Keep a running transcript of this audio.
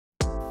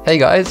Hey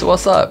guys,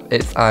 what's up?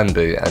 It's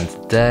Anpu, and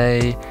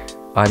today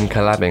I'm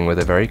collabing with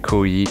a very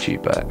cool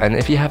YouTuber, and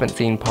if you haven't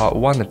seen part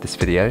 1 of this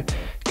video,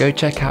 go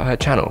check out her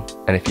channel,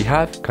 and if you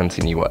have,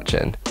 continue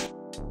watching.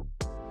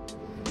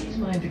 Please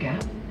mind the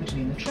gap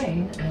between the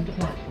train and the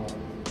platform.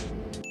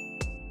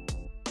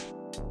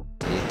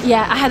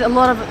 Yeah, I had a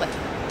lot of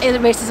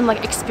racism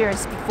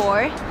experience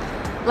before.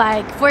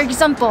 Like, for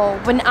example,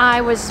 when I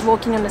was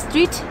walking on the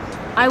street,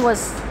 I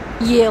was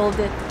yelled,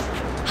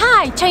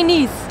 "Hi,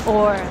 Chinese,"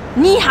 or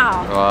 "Ni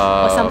hao,"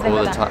 or something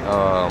like that.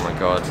 Oh my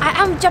god.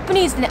 I'm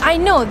Japanese, and I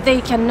know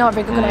they cannot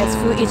recognize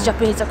who is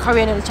Japanese or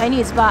Korean or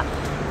Chinese, but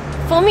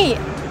for me,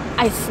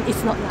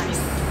 it's not nice.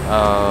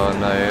 Oh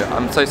no,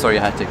 I'm so sorry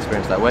you had to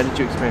experience that. Where did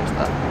you experience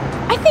that?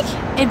 I think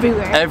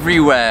everywhere.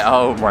 Everywhere,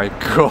 oh my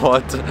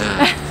god.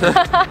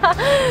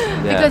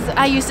 Because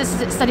I used to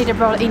study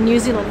abroad in New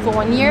Zealand for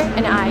 1 year,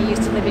 and I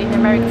used to live in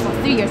America for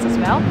 3 years as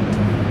well.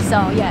 So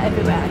yeah,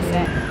 everywhere I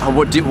say.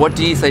 What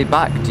do you say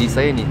back? Do you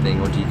say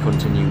anything, or do you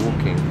continue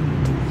walking?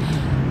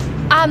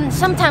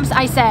 Sometimes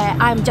I say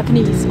I'm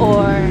Japanese,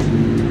 or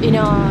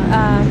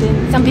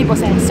then some people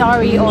say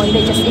sorry, or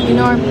they just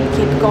ignore me,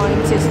 keep going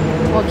to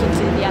walking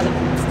to the other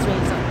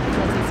streets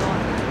because it's on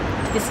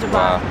this road.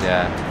 Wow,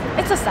 yeah.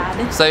 It's so sad.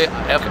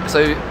 So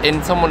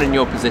in someone in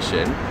your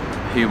position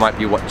who might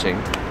be watching,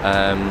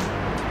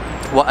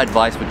 what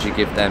advice would you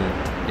give them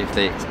if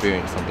they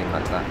experience something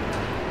like that?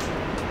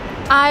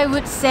 I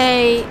would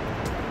say,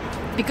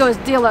 because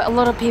there are a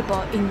lot of people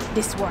in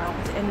this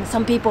world, and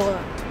some people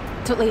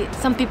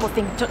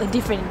think totally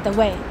different the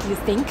way you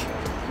think.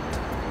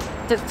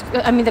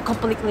 The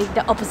completely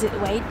the opposite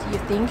way you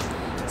think.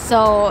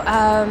 So,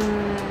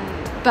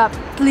 but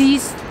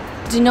please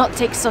do not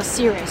take so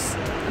serious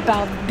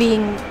about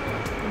being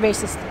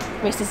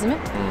racism,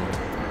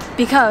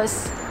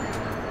 because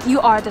you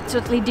are the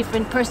totally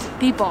different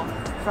people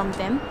from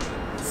them.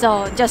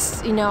 So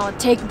just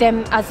take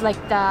them as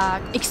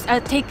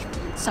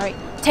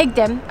take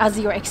them as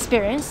your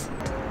experience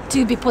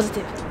to be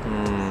positive.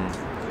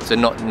 So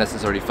not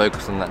necessarily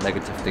focus on that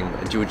negative thing,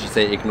 but would you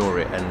say ignore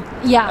it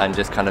and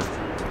just kind of,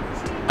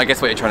 I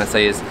guess what you're trying to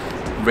say is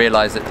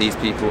realize that these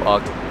people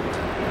are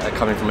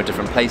coming from a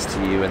different place to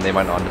you, and they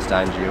might not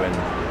understand you,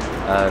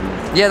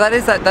 and yeah,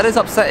 that is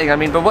upsetting. I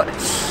mean, but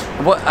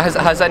what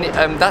has any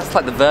that's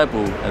like the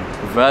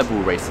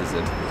verbal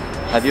racism.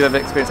 Have you ever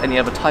experienced any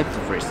other type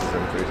of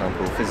racism, for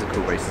example,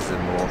 physical racism,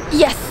 or?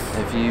 Yes.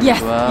 Have you?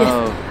 Yes. Wow.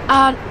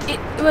 Yes.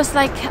 It was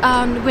like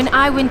when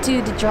I went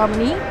to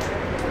Germany.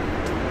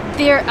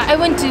 I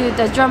went to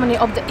the Germany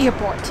of the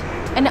airport,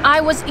 and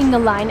I was in the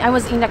line. I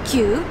was in a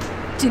queue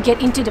to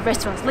get into the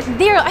restaurants.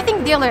 I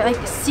think there are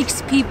like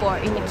 6 people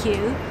in the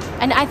queue,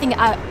 and I think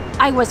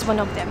I was one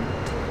of them.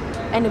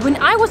 And when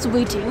I was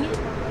waiting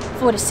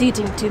for the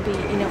seating to be,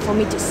 for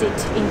me to sit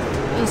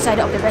inside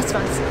of the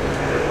restaurants,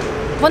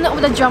 one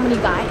of the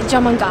German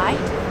guy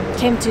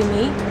came to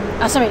me.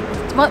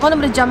 One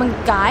of the German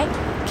guy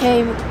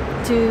came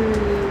to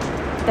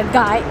the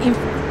guy in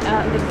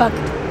the back,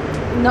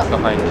 not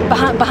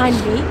behind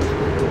me,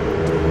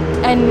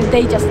 and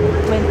they just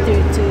went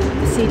through to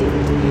the seating.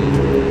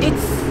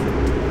 It's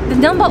the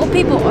number of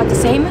people are the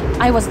same.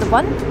 I was the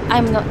one. I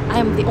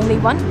am the only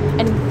one,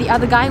 and the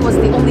other guy was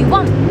the only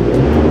one.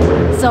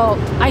 So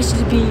I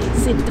should be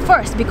sit the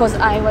first because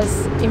I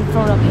was in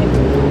front of him.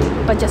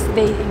 But just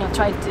they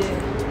tried to.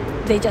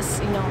 They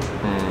just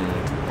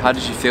How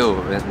did you feel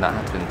when that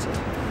happened?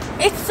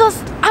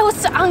 I was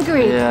so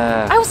angry.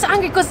 Yeah. I was so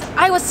angry because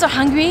I was so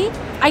hungry.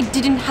 I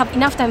didn't have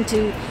enough time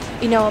to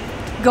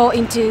go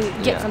into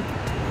get some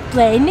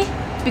plane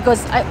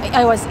because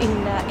I was in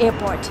the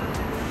airport,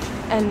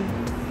 and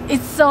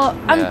it's so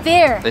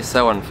unfair. It's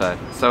so unfair.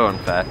 So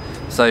unfair.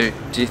 So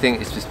do you think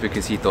it's just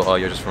because he thought, oh,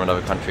 you're just from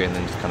another country, and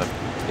then just kind of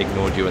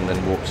ignored you and then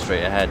walked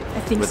straight ahead?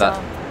 I think so.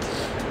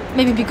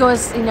 Maybe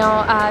because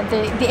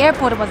the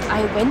airport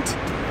I went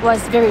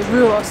was very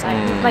rural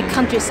side, like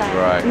countryside,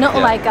 right, not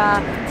like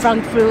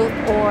Frankfurt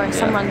or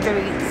someone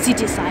very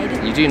city side.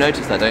 You do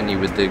notice that, don't you?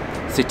 With the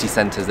city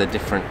centres, they're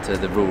different to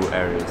the rural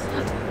areas.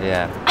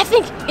 Yeah. I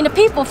think the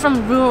people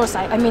from rural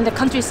side, the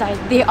countryside,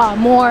 they are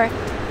more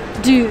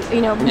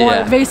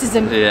more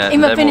racism. Yeah,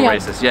 in my they're opinion. more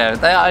racist. Yeah,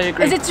 I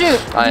agree. Is it true?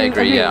 I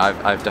agree. Yeah,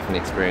 I've definitely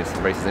experienced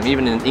racism.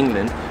 Even in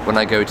England, when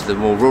I go to the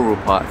more rural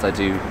parts, I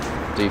do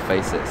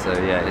face it. So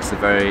yeah,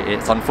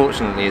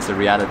 unfortunately it's a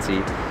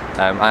reality.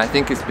 I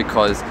think it's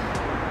because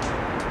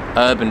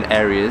urban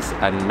areas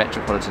and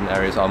metropolitan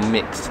areas are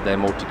mixed. They're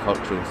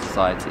multicultural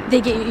societies.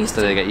 They get used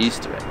to it. They get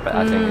used to it. But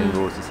I think in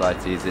rural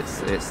societies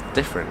it's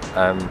different.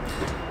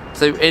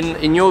 So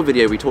in your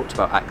video we talked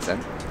about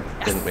accent,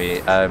 didn't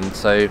we?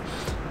 So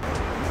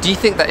do you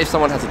think that if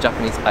someone has a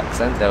Japanese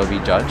accent, they'll be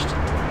judged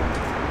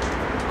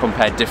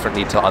compared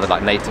differently to other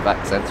native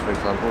accents, for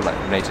example, like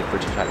native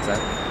British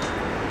accent?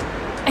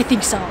 I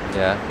think so.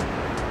 Yeah.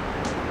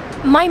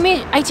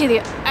 I tell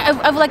you, I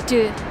would like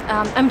to.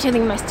 I'm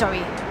telling my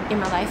story in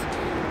my life.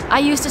 I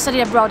used to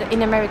study abroad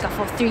in America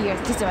for 3 years.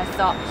 This is what I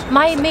thought.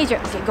 My major.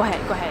 Okay, go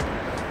ahead.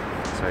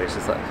 Sorry, it's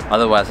just like,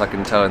 otherwise I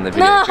can tell in the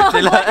video. No.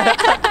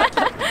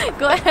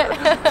 Go ahead.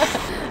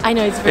 I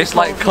know it's very It's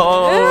like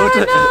cold.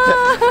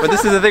 But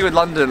this is the thing with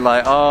London,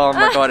 like, oh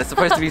my god, it's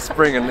supposed to be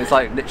spring and it's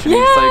like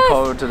literally so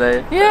cold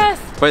today. Yes.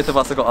 Both of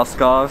us have got our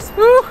scarves.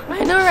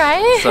 I know,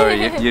 right?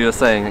 Sorry, you were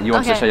saying you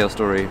wanted to share your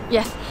story.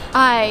 Yes.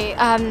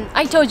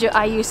 I told you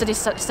I used to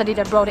studied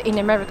abroad in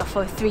America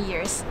for 3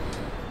 years.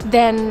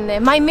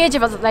 Then my major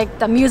was like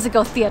the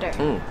musical theater.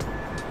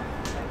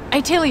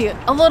 I tell you,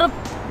 a lot of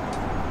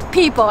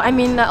people, I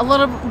mean a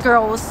lot of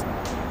girls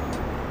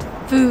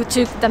who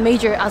took the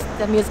major as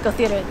the musical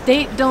theater,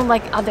 they don't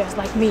like others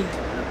like me,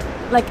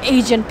 like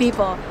Asian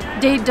people.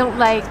 They don't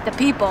like the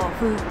people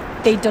who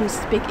they don't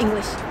speak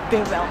English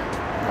very well,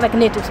 like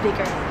native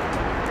speaker.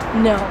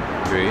 No.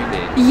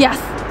 Really? Yes.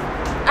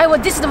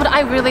 This is what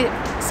I really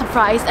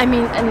surprised. I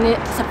mean,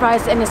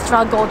 surprised and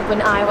struggled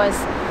when I was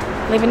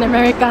living in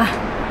America,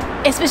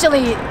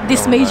 especially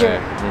this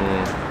major.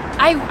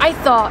 I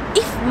thought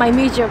if my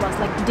major was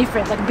like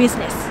different, like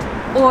business,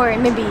 or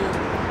maybe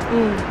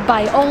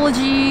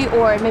biology,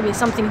 or maybe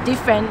something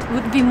different,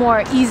 would be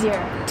more easier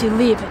to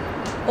live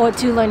or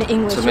to learn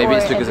English. So maybe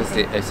it's because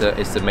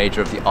it's a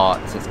major of the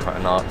arts. It's quite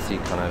an artsy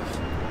kind of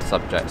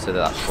subject, so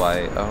that's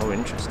why. Oh,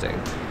 interesting.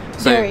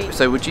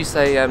 So would you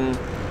say?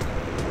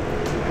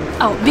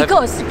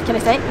 Because can I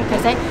say?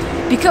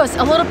 Because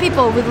a lot of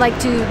people would like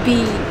to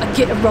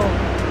get a role.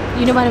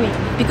 You know what I mean?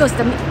 Because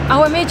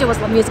our major was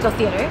like musical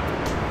theater.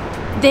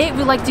 They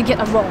would like to get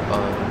a role.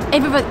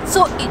 Everybody,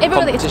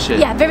 competition.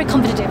 Yeah, very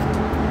competitive.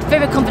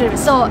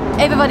 So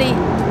everybody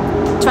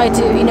try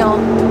to,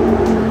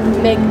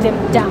 make them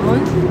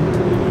down.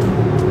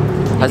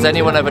 Has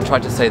anyone ever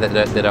tried to say that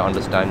they don't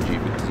understand you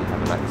because you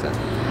have an accent?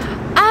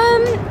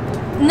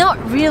 Not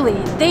really.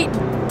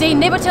 They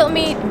never tell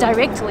me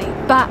directly,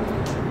 but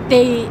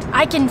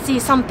I can see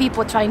some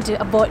people trying to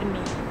avoid me,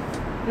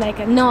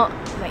 like not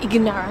like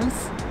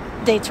ignorance.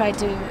 They try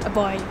to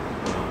avoid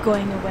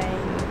going away,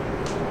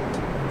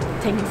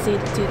 taking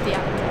seat to the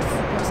other place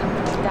or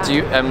something like that.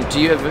 Do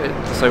you ever?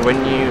 So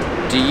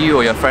do you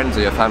or your friends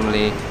or your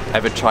family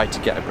ever try to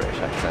get a British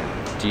accent?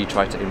 Do you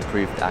try to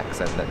improve the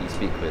accent that you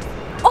speak with?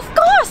 Of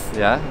course.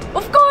 Yeah.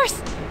 Of course.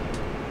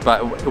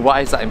 But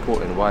why is that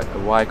important?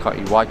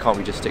 Why can't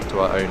we just stick to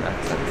our own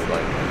accents?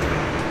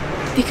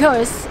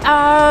 Because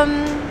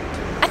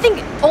I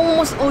think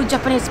almost all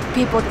Japanese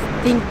people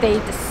think they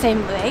the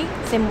same way,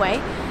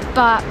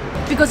 but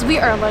because we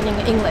are learning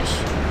English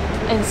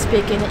and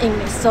speaking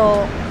English,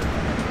 so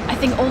I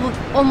think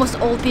almost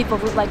all people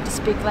would like to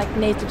speak like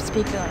native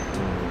speaker.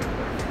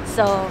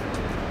 So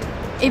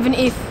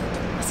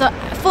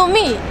for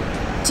me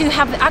to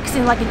have the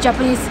accent like a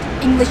Japanese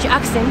English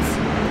accent,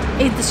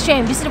 it's a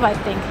shame. This is what I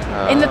think,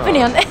 in my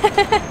opinion.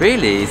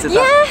 Really? Is it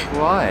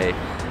why?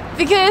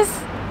 Because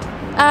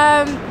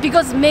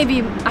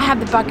maybe I have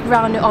the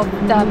background of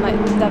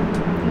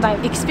my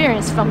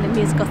experience from the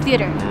musical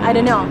theater. I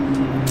don't know.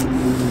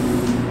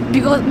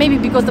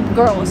 Because of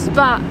girls,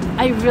 but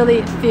I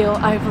really feel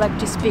I would like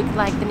to speak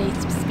like the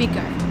native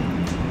speaker.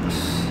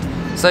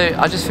 So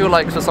I just feel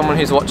like for someone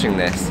who's watching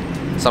this,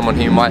 someone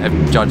who might have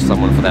judged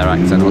someone for their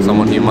accent, or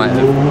someone who might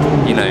have,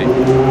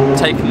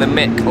 taken the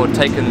mick or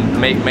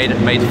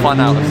made fun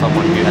out of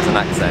someone who has an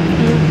accent.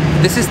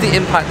 This is the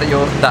impact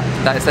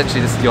that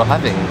essentially you're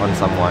having on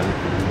someone.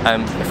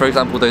 For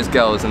example, those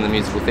girls in the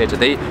musical theatre,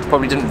 they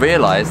probably didn't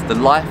realise the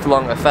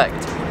lifelong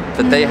effect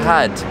that they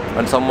had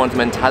on someone's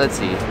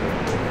mentality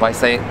by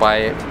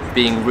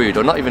being rude,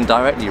 or not even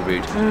directly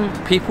rude.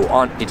 People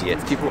aren't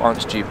idiots, people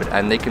aren't stupid,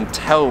 and they can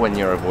tell when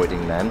you're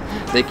avoiding them.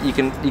 You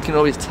can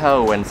always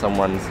tell when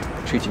someone's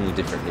treating you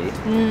differently,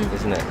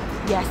 isn't it?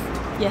 Yes.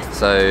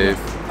 So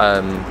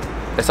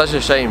it's such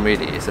a shame,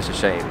 really. It's such a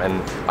shame.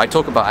 And I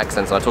talk about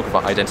accents and I talk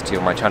about identity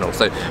on my channel.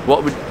 So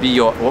what would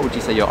you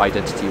say your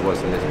identity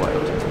was in this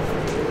world?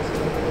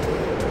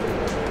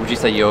 Would you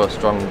say you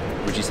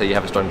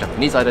have a strong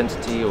Japanese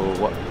identity, or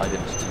what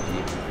identity do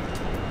you?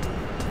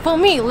 For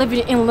me,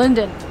 living in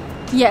London,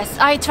 yes,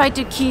 I try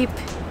to keep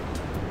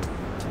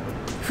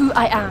who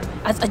I am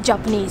as a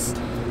Japanese.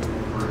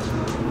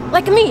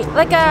 Like me,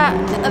 like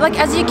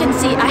as you can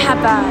see, I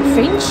have a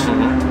fringe.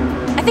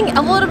 I think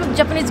a lot of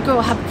Japanese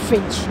girls have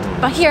fringe,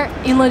 but here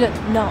in London,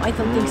 no, I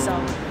don't think so.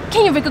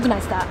 Can you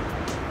recognize that?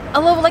 A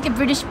lot of like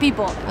British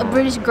people,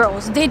 British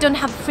girls, they don't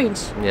have fringe.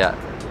 Yeah.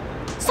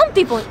 Some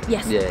people,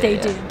 yes, they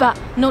do, but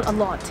not a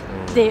lot.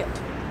 They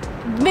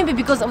maybe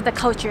because of the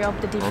culture of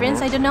the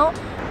difference. I don't know.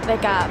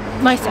 Like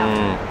myself.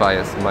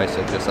 Bias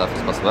yourself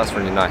as possible. That's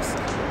really nice.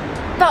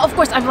 But of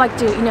course, I'd like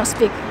to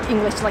speak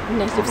English like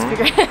native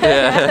speaker.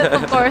 Yeah.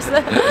 Of course.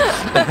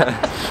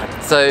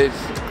 So,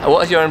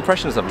 what are your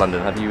impressions of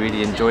London? Have you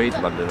really enjoyed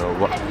London, or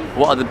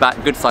what are the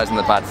good sides and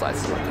the bad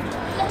sides of London?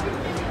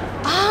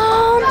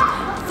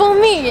 For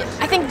me,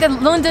 I think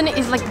that London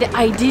is like the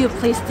ideal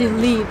place to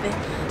live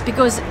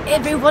because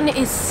everyone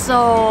is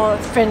so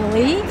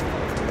friendly.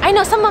 I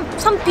know some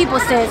people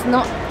say it's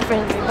not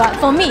friendly, but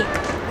for me,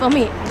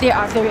 they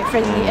are very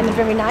friendly and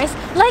very nice.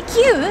 Like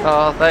you.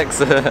 Oh, thanks.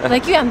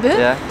 Like you, Anpu.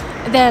 Yeah.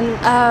 then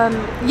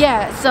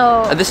yeah,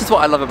 so... And this is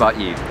what I love about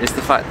you, is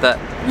the fact that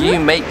you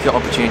make your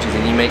opportunities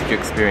and you make your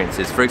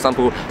experiences. For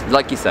example,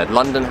 like you said,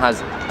 London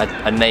has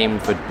a name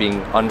for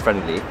being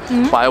unfriendly,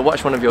 but I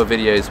watched one of your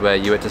videos where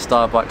you went to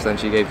Starbucks and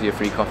she gave you a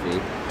free coffee.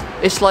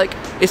 It's like,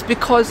 it's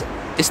because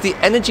it's the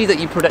energy that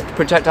you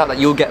project out that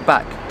you'll get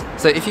back.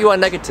 So if you are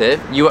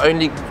negative, you will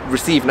only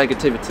receive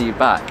negativity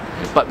back.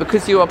 But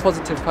because you are a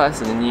positive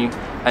person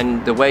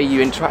and the way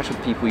you interact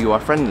with people, you are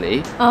friendly,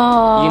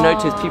 you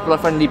notice people are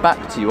friendly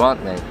back to you,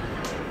 aren't they?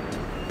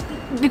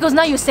 Because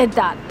now you said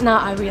that, now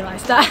I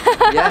realize that.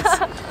 Yes,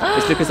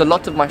 it's because a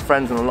lot of my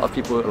friends and a lot of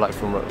people like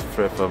from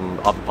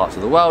other parts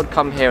of the world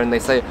come here and they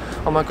say,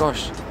 oh my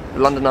gosh,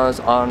 Londoners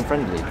are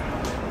unfriendly.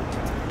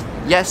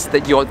 Yes, they're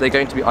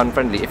going to be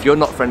unfriendly if you're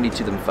not friendly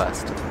to them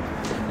first.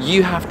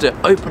 You have to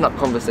open up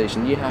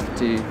conversation, you have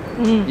to,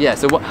 yeah,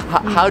 so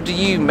how do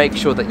you make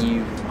sure that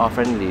you are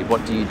friendly?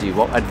 What do you do?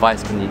 What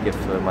advice can you give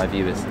for my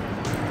viewers?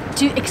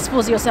 To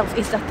expose yourself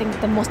is, I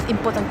think, the most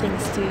important thing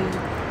is to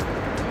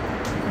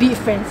be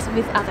friends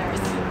with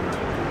others.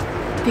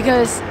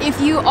 Because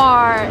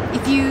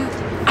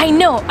I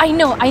know,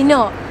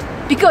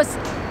 because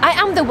I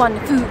am the one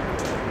who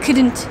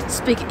couldn't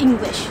speak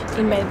English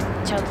in my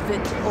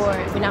childhood or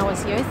when I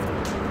was youth.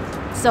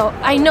 So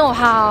I know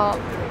how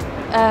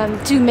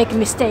to make a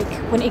mistake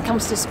when it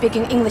comes to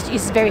speaking English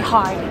is very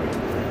hard.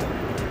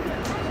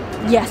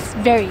 Yes,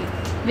 very,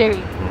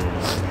 very.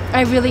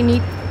 I really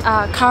need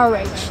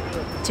courage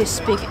to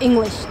speak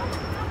English.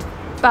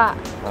 But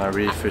I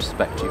really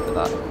respect you for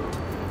that.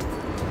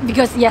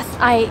 Because yes,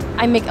 I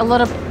make a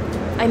lot of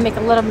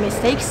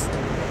mistakes.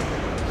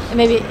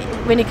 Maybe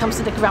when it comes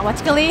to the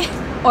grammatically,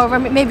 or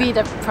maybe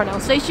the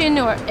pronunciation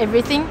or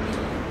everything.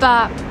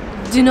 But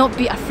do not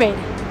be afraid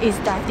is,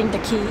 I think, the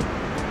key.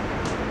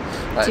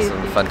 That's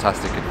some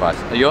fantastic advice.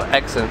 You're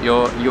excellent.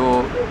 Your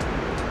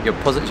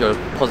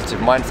positive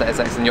mindset is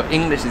excellent. Your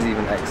English is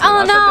even excellent. Oh,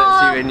 I said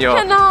that to you in your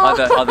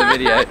other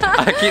video.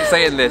 I keep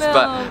saying this,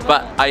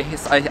 but I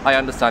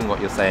understand what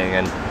you're saying,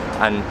 and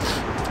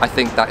I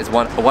think that is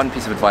one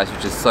piece of advice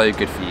which is so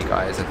good for you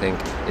guys. I think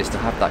is to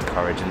have that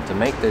courage and to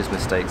make those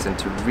mistakes and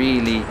to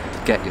really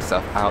get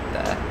yourself out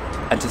there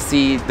and to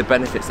see the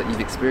benefits that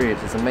you've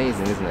experienced. Is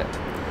amazing, isn't it?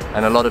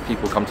 And a lot of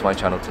people come to my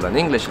channel to learn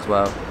English as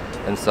well,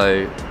 and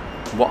so.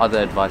 What other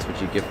advice would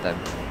you give them?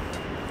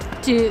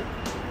 To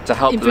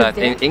help learn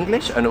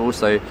English, and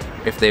also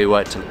if they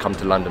were to come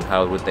to London,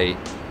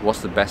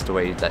 what's the best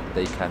way that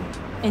they can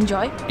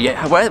enjoy?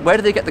 Yeah, where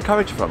do they get the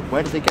courage from?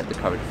 Where do they get the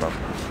courage from?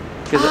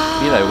 Because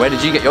you know, where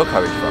did you get your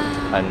courage from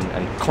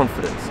and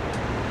confidence?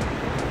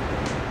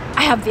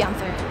 I have the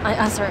answer.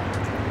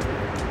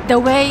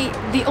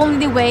 The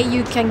only way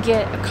you can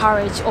get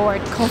courage or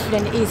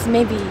confidence is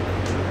maybe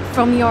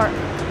from your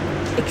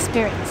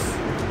experience.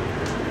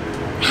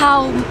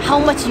 How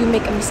much you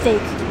make a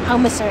mistake, how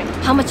much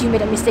you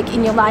made a mistake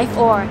in your life,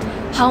 or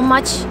how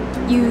much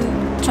you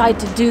try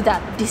to do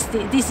that. This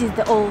is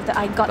all that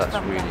I got from that.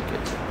 That's really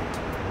good.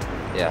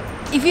 Yeah.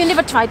 If you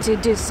never try to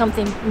do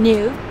something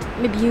new,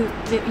 maybe you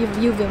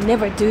will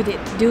never do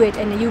it,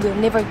 and you will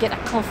never get a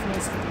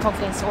confidence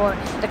or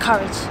the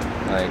courage.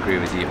 I agree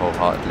with you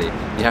wholeheartedly.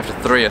 You have to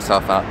throw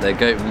yourself out there,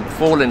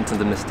 fall into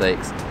the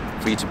mistakes,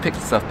 for you to pick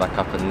yourself back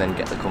up and then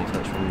get the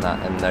confidence from that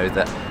and know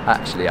that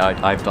actually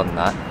I've done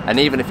that, and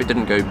even if it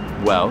didn't go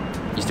well,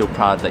 you're still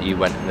proud that you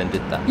went and then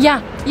did that.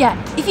 Yeah.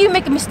 If you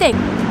make a mistake,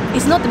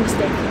 it's not a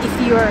mistake.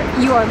 If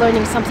you are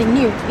learning something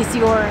new, it's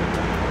your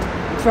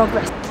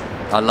progress.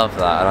 I love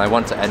that, and I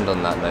want to end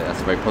on that note.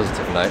 That's a very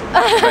positive note.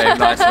 Very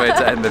nice way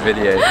to end the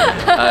video.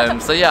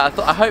 So yeah,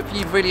 I hope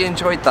you've really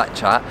enjoyed that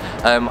chat.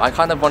 I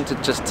kind of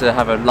wanted just to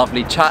have a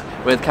lovely chat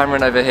with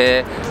Cameron over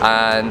here,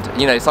 and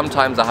you know,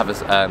 sometimes I have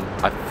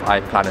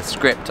I plan a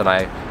script,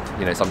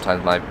 and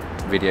sometimes my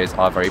videos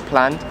are very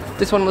planned.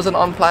 This one was an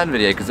unplanned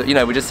video because you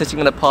know we're just sitting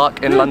in a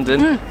park in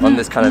London on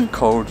this kind of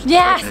cold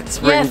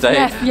spring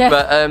day.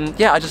 But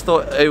yeah, I just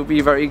thought it would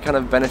be very kind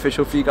of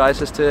beneficial for you guys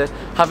just to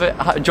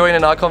join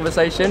in our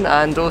conversation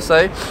and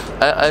also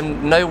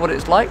know what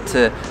it's like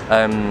to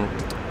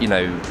you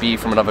know, be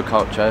from another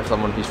culture,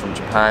 someone who's from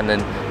Japan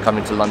and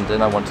coming to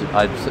London.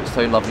 It's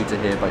so lovely to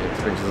hear about your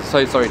experiences. I'm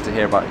so sorry to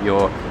hear about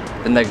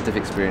the negative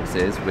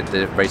experiences with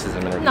the racism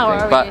and everything. No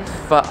worries.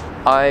 But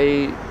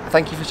I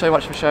thank you so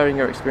much for sharing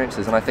your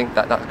experiences, and I think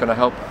that that's going to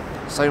help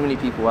so many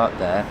people out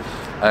there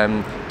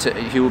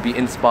who will be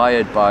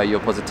inspired by your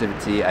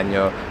positivity and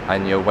your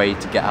way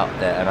to get out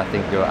there. And I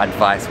think your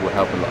advice will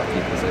help a lot of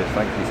people. So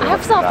thank you so much. I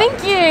hope so.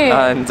 Thank you.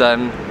 And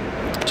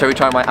shall we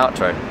try my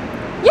outro?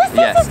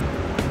 Yes.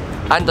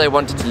 And I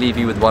wanted to leave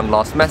you with one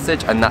last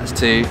message, and that's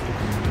to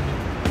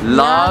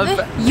love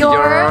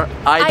your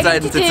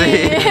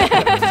identity.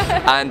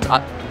 And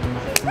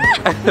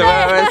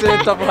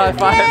double high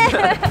five.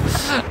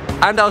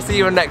 And I'll see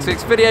you in next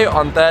week's video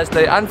on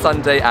Thursday and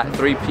Sunday at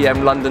 3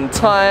 PM London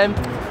time.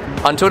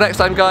 Until next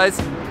time,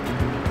 guys.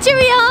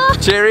 Cheerio!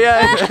 Cheerio!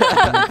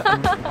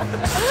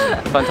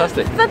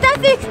 Fantastic.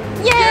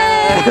 Yay!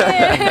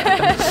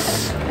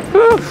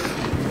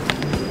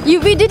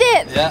 We did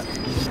it! Yeah.